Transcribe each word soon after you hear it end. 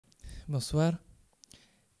Bonsoir.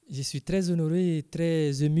 Je suis très honoré et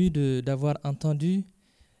très ému d'avoir entendu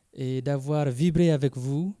et d'avoir vibré avec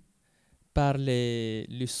vous par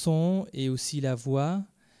le son et aussi la voix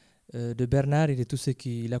de Bernard et de tous ceux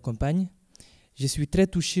qui l'accompagnent. Je suis très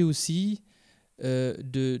touché aussi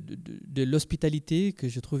de l'hospitalité que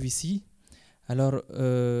je trouve ici. Alors,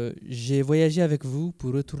 j'ai voyagé avec vous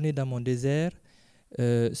pour retourner dans mon désert,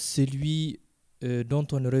 celui dont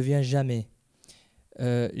on ne revient jamais.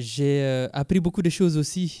 J'ai appris beaucoup de choses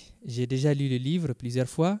aussi. J'ai déjà lu le livre plusieurs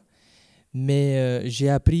fois, mais j'ai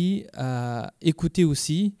appris à écouter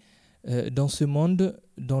aussi dans ce monde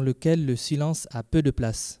dans lequel le silence a peu de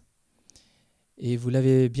place. Et vous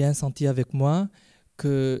l'avez bien senti avec moi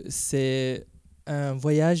que c'est un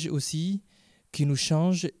voyage aussi qui nous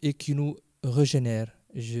change et qui nous régénère.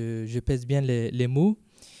 Je pèse bien les mots.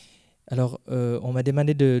 Alors, on m'a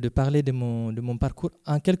demandé de parler de mon parcours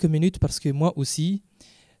en quelques minutes parce que moi aussi,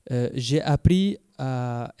 j'ai appris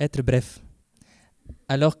à être bref.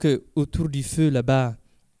 Alors qu'autour du feu, là-bas,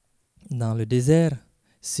 dans le désert,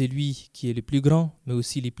 celui qui est le plus grand, mais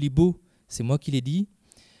aussi le plus beau, c'est moi qui l'ai dit,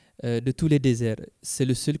 de tous les déserts. C'est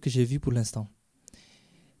le seul que j'ai vu pour l'instant.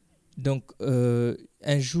 Donc,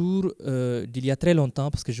 un jour, d'il y a très longtemps,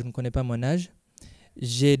 parce que je ne connais pas mon âge,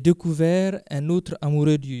 j'ai découvert un autre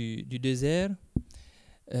amoureux du désert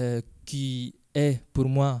qui est pour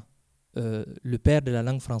moi le père de la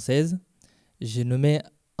langue française. J'ai nommé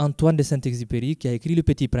Antoine de Saint-Exupéry qui a écrit Le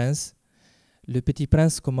Petit Prince. Le Petit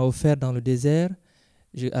Prince qu'on m'a offert dans le désert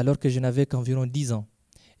alors que je n'avais qu'environ 10 ans.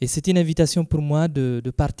 Et c'était une invitation pour moi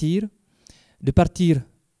de partir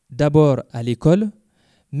d'abord à l'école,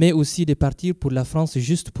 mais aussi de partir pour la France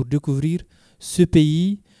juste pour découvrir ce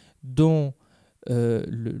pays dont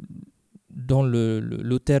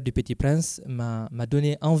l'auteur du Petit Prince m'a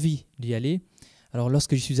donné envie d'y aller. Alors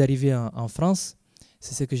lorsque je suis arrivé en France,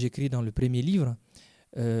 c'est ce que j'écris dans le premier livre,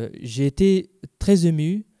 j'ai été très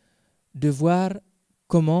ému de voir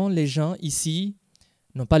comment les gens ici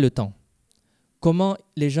n'ont pas le temps, comment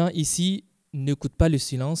les gens ici n'écoutent pas le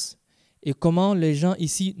silence et comment les gens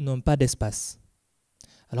ici n'ont pas d'espace.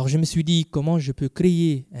 Alors je me suis dit comment je peux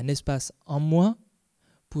créer un espace en moi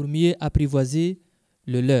pour mieux apprivoiser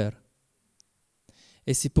le leur.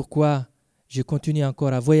 Et c'est pourquoi je continue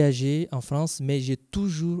encore à voyager en France, mais j'ai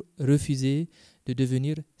toujours refusé de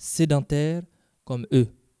devenir sédentaire comme eux,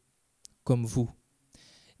 comme vous.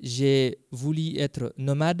 J'ai voulu être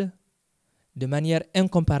nomade de manière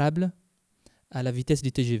incomparable à la vitesse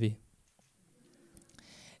du TGV.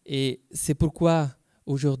 Et c'est pourquoi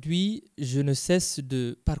aujourd'hui, je ne cesse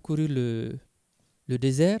de parcourir le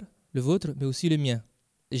désert, le vôtre, mais aussi le mien.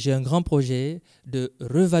 J'ai un grand projet de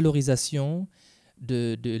revalorisation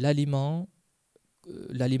de l'aliment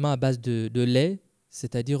à base de lait,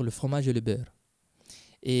 c'est-à-dire le fromage et le beurre.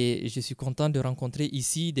 Et je suis content de rencontrer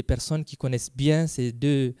ici des personnes qui connaissent bien ces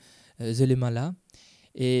deux éléments-là.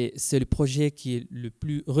 Et c'est le projet qui est le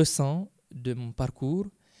plus récent de mon parcours.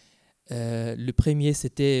 Le premier,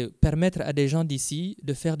 c'était permettre à des gens d'ici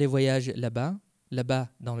de faire des voyages là-bas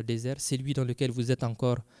dans le désert, celui dans lequel vous êtes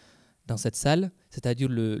encore dans cette salle, c'est-à-dire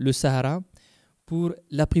le Sahara, pour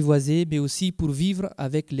l'apprivoiser, mais aussi pour vivre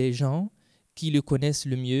avec les gens qui le connaissent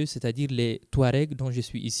le mieux, c'est-à-dire les Touaregs dont je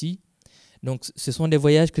suis ici. Donc, ce sont des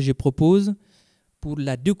voyages que je propose pour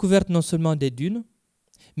la découverte non seulement des dunes,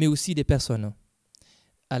 mais aussi des personnes,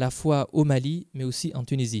 à la fois au Mali, mais aussi en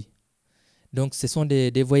Tunisie. Donc, ce sont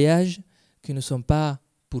des voyages qui ne sont pas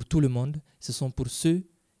pour tout le monde, ce sont pour ceux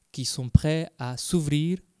qui sont prêts à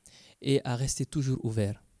s'ouvrir et à rester toujours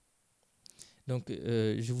ouverts. Donc,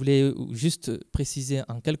 je voulais juste préciser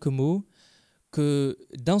en quelques mots que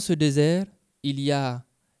dans ce désert, il y a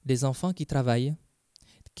des enfants qui travaillent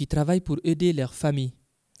pour aider leur famille.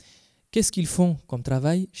 Qu'est-ce qu'ils font comme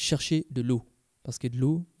travail? Chercher de l'eau, parce que de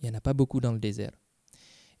l'eau, il n'y en a pas beaucoup dans le désert.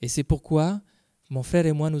 Et c'est pourquoi mon frère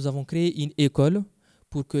et moi, nous avons créé une école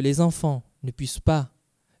pour que les enfants ne puissent pas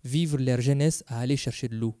vivre leur jeunesse à aller chercher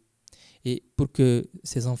de l'eau. Et pour que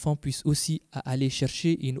ces enfants puissent aussi aller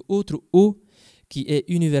chercher une autre eau qui est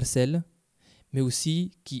universelle, mais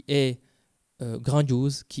aussi qui est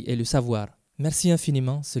grandiose, qui est le savoir. Merci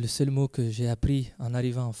infiniment, c'est le seul mot que j'ai appris en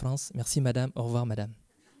arrivant en France. Merci madame, au revoir madame.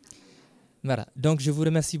 Voilà, donc je vous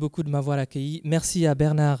remercie beaucoup de m'avoir accueilli. Merci à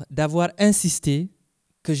Bernard d'avoir insisté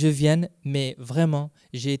que je vienne, mais vraiment,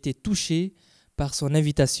 j'ai été touché par son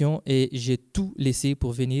invitation et j'ai tout laissé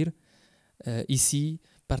pour venir ici,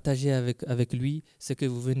 partager avec lui ce que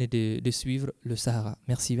vous venez de suivre, le Sahara.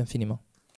 Merci infiniment.